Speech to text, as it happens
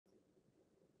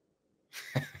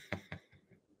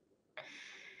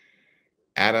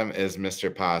Adam is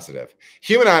Mr. Positive.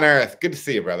 Human on Earth, good to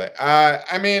see you, brother.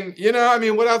 I mean,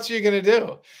 what else are you going to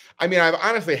do? I mean, I've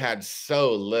honestly had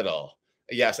so little.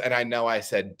 Yes, and I know I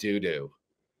said doo-doo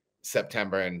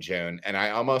September and June, and I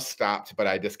almost stopped, but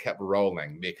I just kept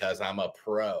rolling because I'm a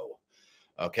pro.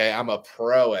 Okay, I'm a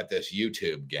pro at this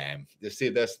YouTube game. You see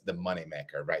this? The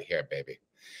moneymaker right here, baby.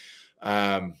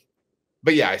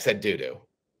 But yeah, I said doo-doo.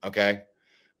 Okay.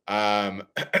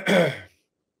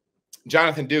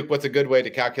 Jonathan Duke, what's a good way to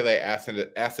calculate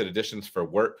acid additions for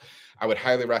wort? I would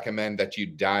highly recommend that you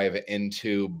dive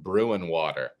into brewing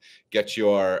water. Get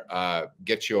your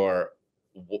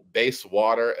base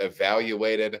water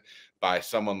evaluated by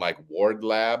someone like Ward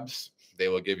Labs. They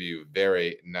will give you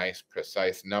very nice,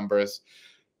 precise numbers.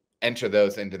 Enter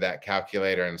those into that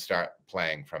calculator and start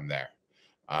playing from there.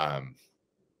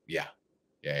 Yeah.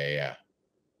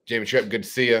 Jamie Tripp, good to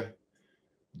see you.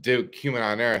 Duke, Human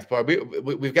on Earth. Boy,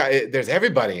 we've got, there's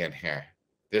everybody in here.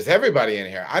 There's everybody in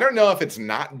here. I don't know if it's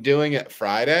not doing it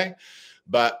Friday,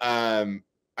 but I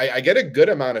get a good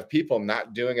amount of people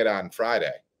not doing it on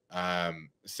Friday.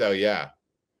 So yeah.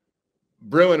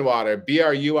 Brewing water,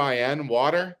 BRUIN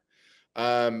water.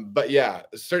 But yeah,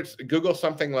 Google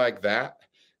something like that.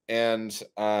 And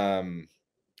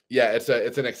yeah, it's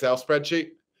an Excel spreadsheet,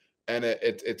 and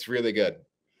it's really good.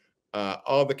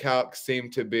 All the calcs seem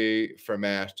to be for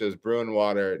mash. Does brewing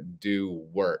water do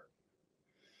wort?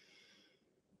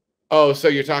 Oh, so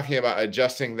you're talking about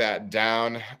adjusting that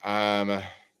down. I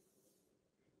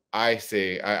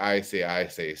see. I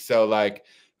see. So like,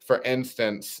 for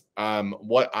instance,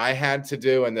 what I had to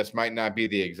do, and this might not be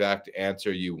the exact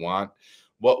answer you want,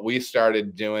 what we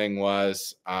started doing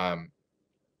was I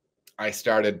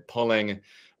started pulling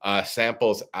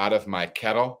samples out of my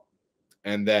kettle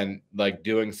and then like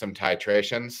doing some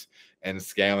titrations and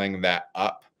scaling that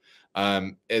up.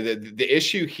 The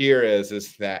issue here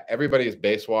is that everybody's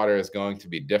base water is going to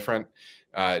be different,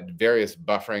 various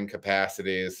buffering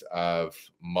capacities of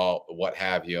malt, what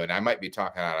have you. And I might be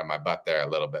talking out of my butt there a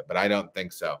little bit, but I don't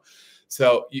think so.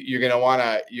 So you're going to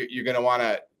want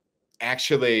to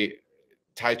actually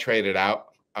titrate it out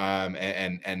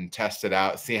and test it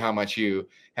out, see how much you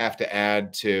have to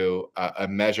add to a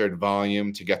measured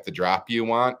volume to get the drop you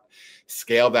want,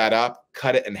 scale that up,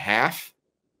 cut it in half,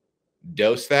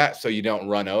 dose that so you don't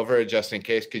run over it just in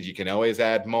case, because you can always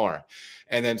add more.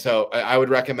 And then so I would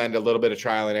recommend a little bit of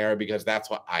trial and error, because that's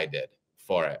what I did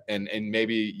for it. And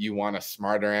maybe you want a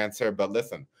smarter answer, but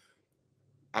listen,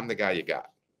 I'm the guy you got,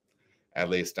 at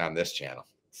least on this channel.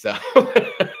 So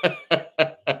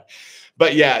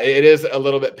but yeah, it is a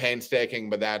little bit painstaking,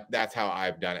 but that's how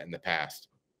I've done it in the past.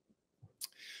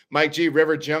 Mike G,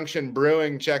 River Junction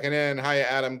Brewing, checking in. Hi,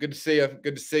 Adam. Good to see you.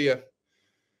 Good to see you.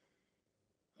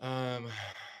 All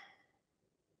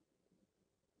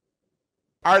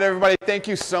right, everybody, thank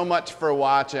you so much for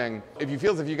watching. If you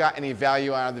feel as if you got any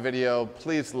value out of the video,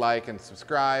 please like and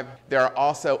subscribe. There are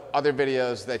also other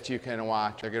videos that you can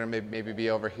watch. They're going to maybe be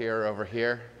over here or over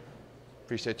here.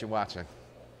 Appreciate you watching.